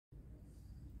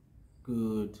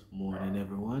Good morning,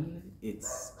 everyone.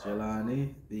 It's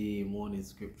Jelani. The morning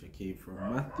scripture came from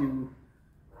Matthew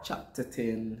chapter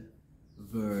 10,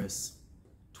 verse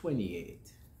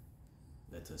 28.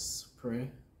 Let us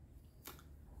pray.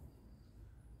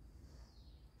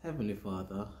 Heavenly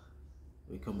Father,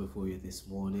 we come before you this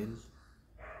morning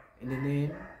in the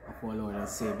name of our Lord and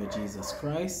Savior Jesus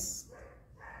Christ,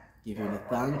 giving you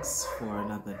thanks for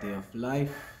another day of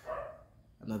life,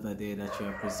 another day that you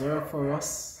have preserved for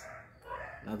us,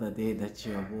 another day that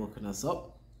you have woken us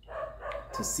up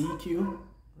to seek you,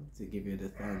 to give you the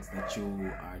thanks that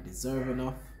you are deserving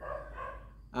of.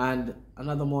 And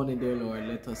another morning, dear Lord,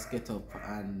 let us get up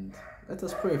and let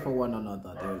us pray for one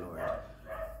another, dear Lord.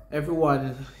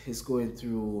 Everyone is going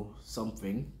through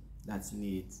something that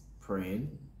needs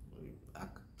praying.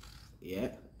 Yeah,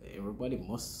 everybody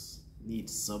must need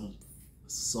some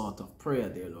sort of prayer,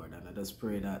 dear Lord. And I just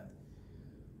pray that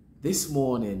this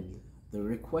morning, the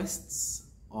requests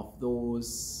of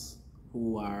those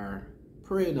who are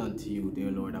praying unto you, dear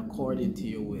Lord, according to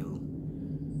your will,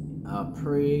 I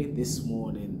pray this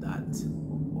morning that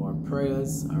our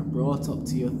prayers are brought up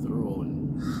to your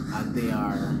throne and they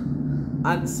are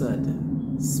answered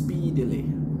speedily,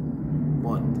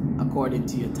 but according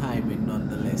to your timing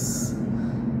nonetheless,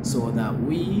 so that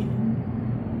we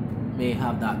may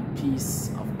have that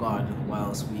peace of God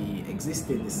whilst we exist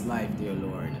in this life, dear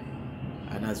Lord.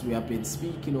 And as we have been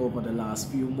speaking over the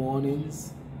last few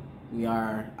mornings, we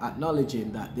are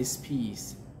acknowledging that this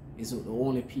peace is the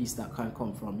only peace that can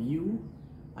come from you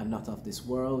and not of this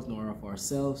world, nor of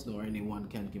ourselves, nor anyone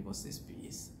can give us this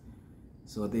peace.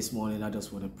 So this morning I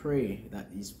just want to pray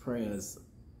that these prayers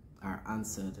are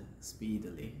answered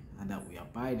speedily and that we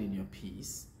abide in your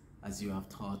peace as you have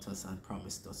taught us and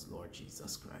promised us, Lord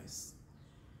Jesus Christ.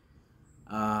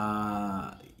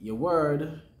 Your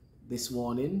word this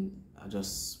morning, I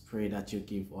just pray that you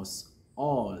give us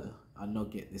all a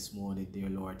nugget this morning, dear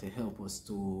Lord, to help us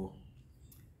to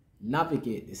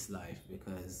navigate this life,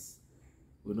 because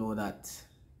we know that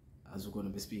as we're going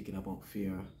to be speaking about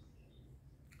fear,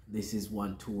 this is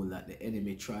one tool that the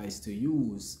enemy tries to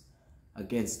use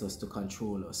against us to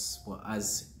control us. But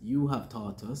as you have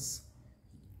taught us,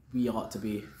 we ought to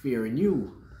be fearing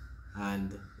you,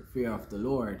 and the fear of the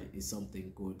Lord is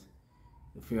something good.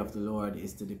 The fear of the Lord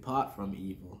is to depart from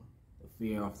evil. The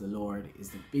fear of the Lord is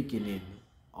the beginning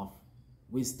of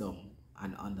wisdom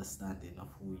and understanding of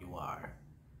who you are.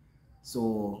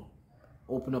 So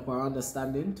open up our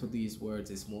understanding to these words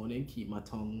this morning. Keep my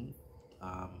tongue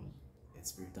in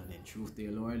spirit and in truth,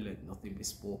 dear Lord. Let nothing be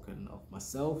spoken of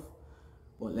myself,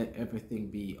 but let everything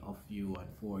be of you and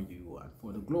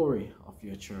for the glory of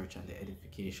your church and the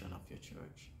edification of your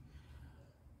church.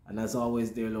 And as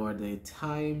always, dear Lord, the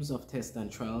times of tests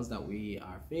and trials that we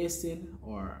are facing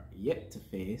or yet to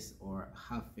face or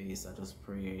have faced, I just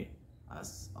pray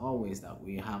as always that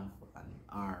we have and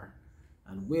are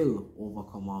and will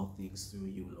overcome all things through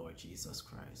you, Lord Jesus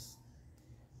Christ.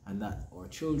 And that our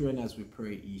children, as we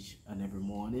pray each and every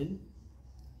morning,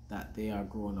 that they are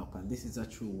grown up, and this is a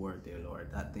true word, dear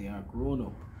Lord, that they are grown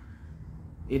up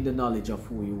in the knowledge of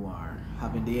who you are,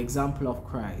 having the example of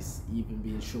Christ even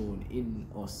being shown in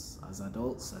us as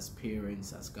adults, as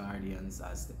parents, as guardians,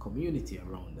 as the community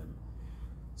around them,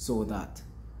 so that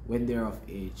when they're of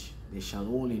age, they shall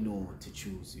only know to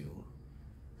choose you.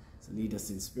 So lead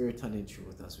us in spirit and in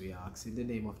truth as we ask in the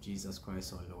name of Jesus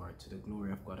Christ our Lord, to the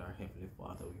glory of God our Heavenly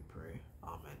Father we pray.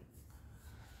 Amen.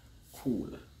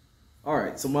 Cool.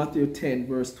 Alright, so Matthew 10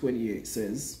 verse 28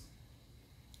 says,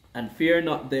 "And fear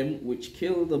not them which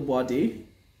kill the body,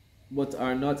 but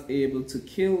are not able to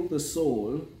kill the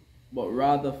soul, but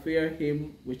rather fear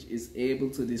him which is able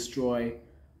to destroy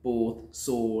both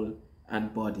soul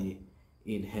and body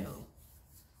in hell."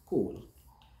 Cool.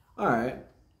 Alright.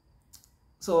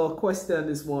 So a question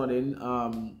this morning,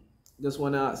 just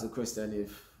want to ask the question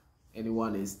if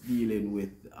anyone is dealing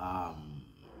with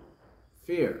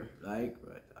fear. Like,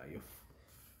 are you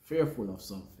fearful of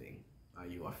something? Are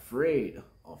you afraid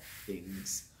of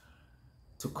things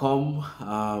to come?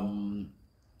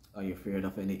 Are you afraid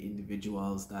of any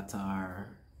individuals that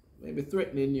are maybe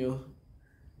threatening you?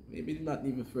 Maybe not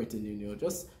even threatening you,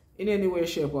 just in any way,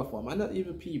 shape or form. And not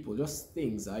even people, just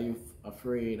things. Are you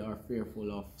afraid or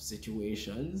fearful of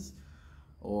situations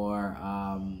or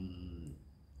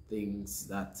things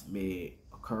that may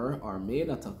occur or may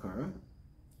not occur?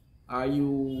 Are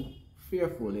you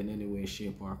fearful in any way,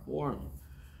 shape or form?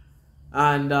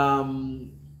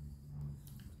 And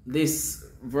this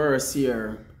verse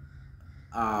here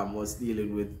was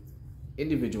dealing with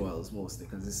individuals mostly,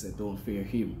 because it said don't fear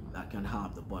him that can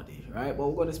harm the body, right? But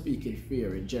we're going to speak in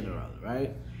fear in general,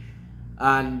 right?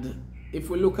 And if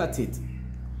we look at it,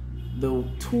 the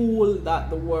tool that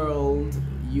the world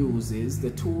uses,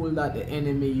 the tool that the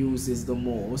enemy uses the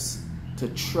most to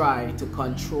try to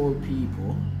control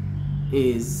people,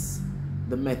 is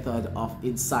the method of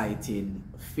inciting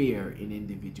fear in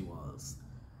individuals.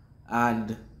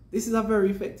 And this is a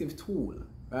very effective tool,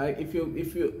 right?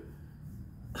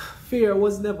 Fear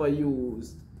was never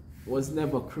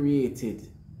created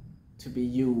to be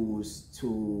used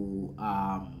to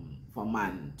for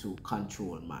man to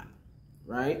control man,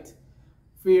 right?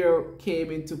 Fear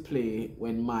came into play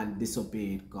when man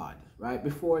disobeyed God, right?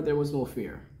 Before, there was no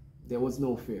fear. There was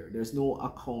no fear. There's no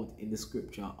account in the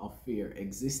scripture of fear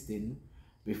existing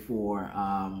before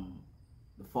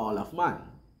the fall of man,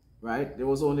 right? There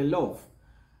was only love.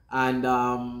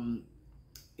 And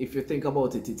if you think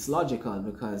about it, it's logical,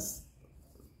 because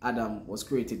Adam was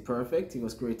created perfect. He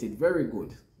was created very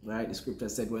good, right? The scripture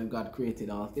said when God created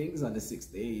all things, on the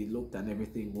sixth day he looked and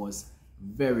everything was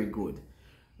very good,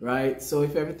 right? So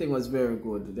if everything was very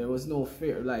good, there was no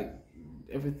fear. Like,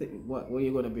 everything, what are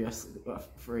you going to be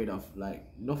afraid of? Like,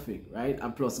 nothing, right?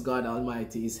 And plus, God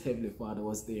Almighty, his heavenly Father,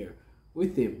 was there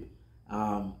with him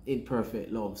in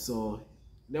perfect love. So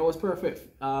there was perfect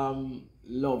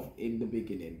love in the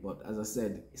beginning. But as I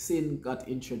said, sin got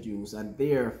introduced and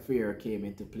their fear came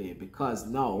into play, because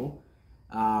now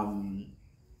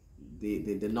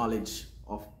the knowledge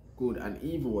of good and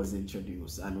evil was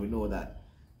introduced, and we know that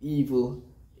evil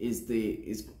is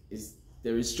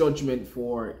there is judgment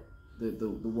for the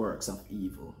works of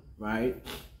evil, right?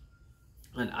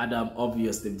 And Adam,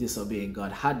 obviously disobeying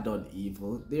God, had done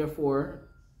evil. Therefore,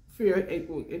 fear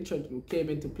came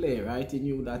into play, right? He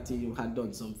knew that he had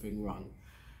done something wrong,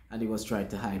 and he was trying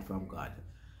to hide from God,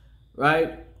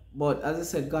 right? But as I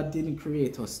said, God didn't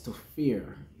create us to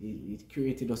fear. He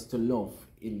created us to love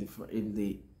in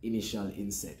the initial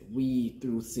inset. We,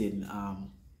 through sin,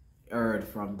 erred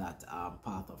from that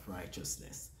path of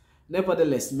righteousness.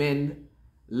 Nevertheless, men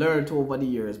learned over the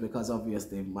years, because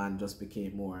obviously man just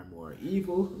became more and more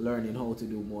evil, learning how to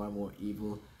do more and more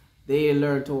evil. They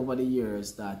learned over the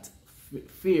years that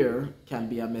fear can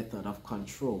be a method of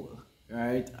control,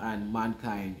 right? And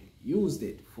mankind used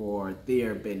it for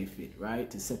their benefit, right?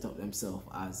 To set up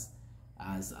themselves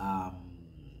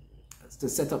to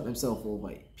set up themselves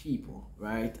over people,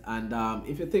 right? And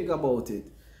if you think about it,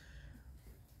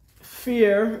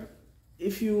 fear,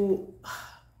 if you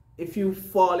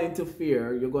fall into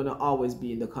fear, you're going to always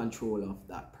be in the control of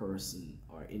that person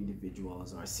or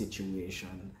individuals or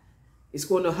situation. It's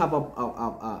going to have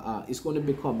it's going to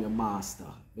become your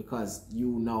master, because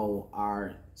you now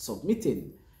are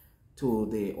submitting to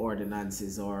the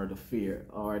ordinances or the fear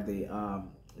or the I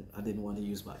didn't want to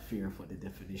use that fear for the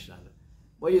definition,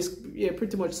 but you're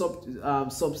pretty much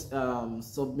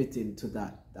submitting to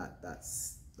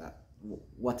that's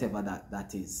whatever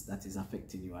that is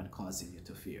affecting you and causing you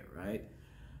to fear, right?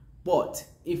 But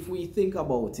if we think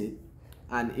about it,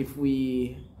 and if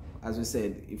we, as we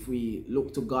said, if we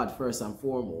look to God first and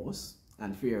foremost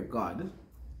and fear God,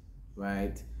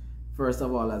 right? First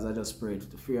of all, as I just prayed,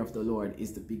 the fear of the Lord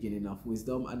is the beginning of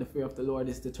wisdom, and the fear of the Lord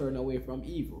is to turn away from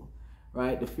evil,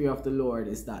 right? The fear of the Lord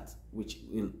is that which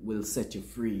will set you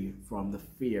free from the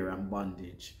fear and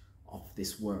bondage of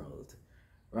this world,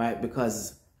 right?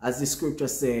 Because as the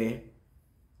scriptures say,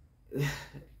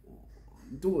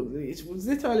 dude, it was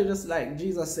literally just like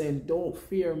Jesus saying, don't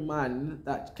fear man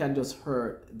that can just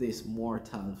hurt this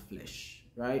mortal flesh,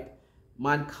 right?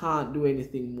 Man can't do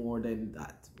anything more than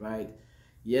that, right?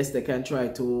 Yes, they can try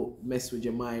to mess with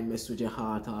your mind, mess with your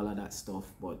heart, all of that stuff,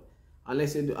 but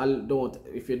unless you don't,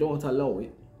 if you don't allow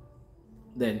it,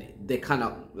 then they can't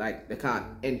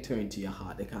enter into your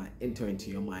heart, they can't enter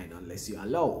into your mind unless you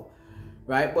allow,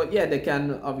 right? But yeah, they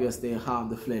can obviously harm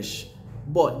the flesh.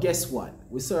 But guess what?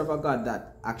 We serve a God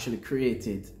that actually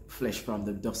created flesh from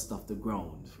the dust of the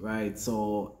ground, right?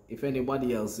 So if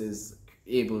anybody else is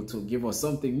able to give us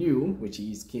something new, which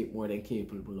he is more than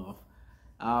capable of,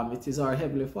 it is our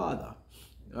Heavenly Father,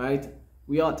 right?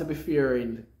 We ought to be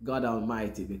fearing God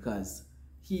Almighty, because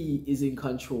he is in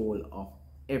control of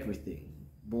everything,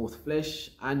 both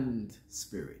flesh and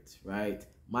spirit, right?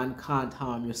 Man can't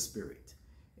harm your spirit.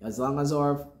 As long as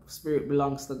our spirit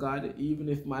belongs to God, even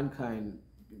if mankind,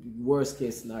 worst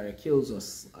case scenario, kills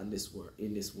us in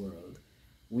this world,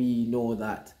 we know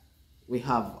that we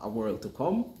have a world to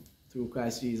come through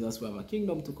Christ Jesus. We have a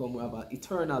kingdom to come. We have an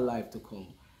eternal life to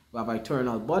come. We have an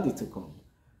eternal body to come.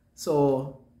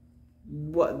 So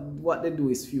what they do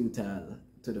is futile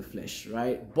to the flesh,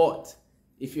 right? But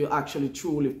if you actually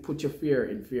truly put your fear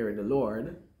in the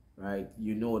Lord, right,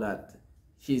 you know that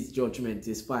his judgment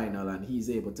is final and he's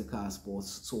able to cast both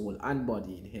soul and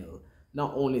body in hell.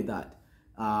 Not only that,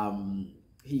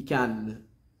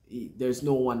 there's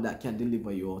no one that can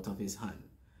deliver you out of his hand.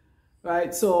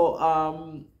 Right? So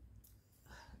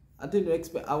I didn't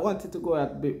expect, I wanted to go a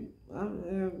bit,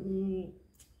 I'm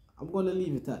going to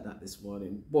leave it at that this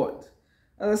morning. But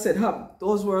as I said,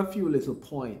 those were a few little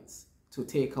points to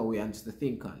take away and to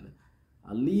think on.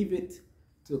 I'll leave it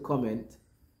to the comment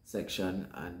section,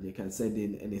 and you can send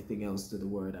in anything else to the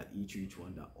word at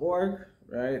eachreachone.org,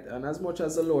 right? And as much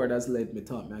as the Lord has led me,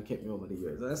 taught me, and kept me over the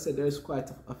years, as I said, there's quite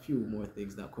a few more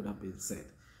things that could have been said.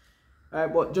 All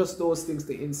right, but just those things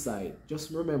to insight.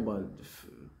 Just remember,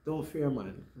 don't fear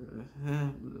man.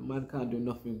 Man can't do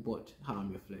nothing but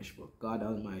harm your flesh, but God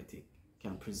Almighty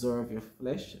can preserve your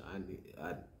flesh, and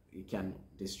He can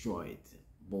destroy it,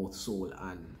 both soul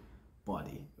and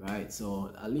body, right?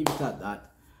 So I'll leave it at that.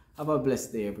 Have a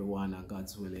blessed day, everyone, and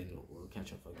God's willing, we'll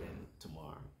catch up again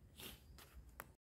tomorrow.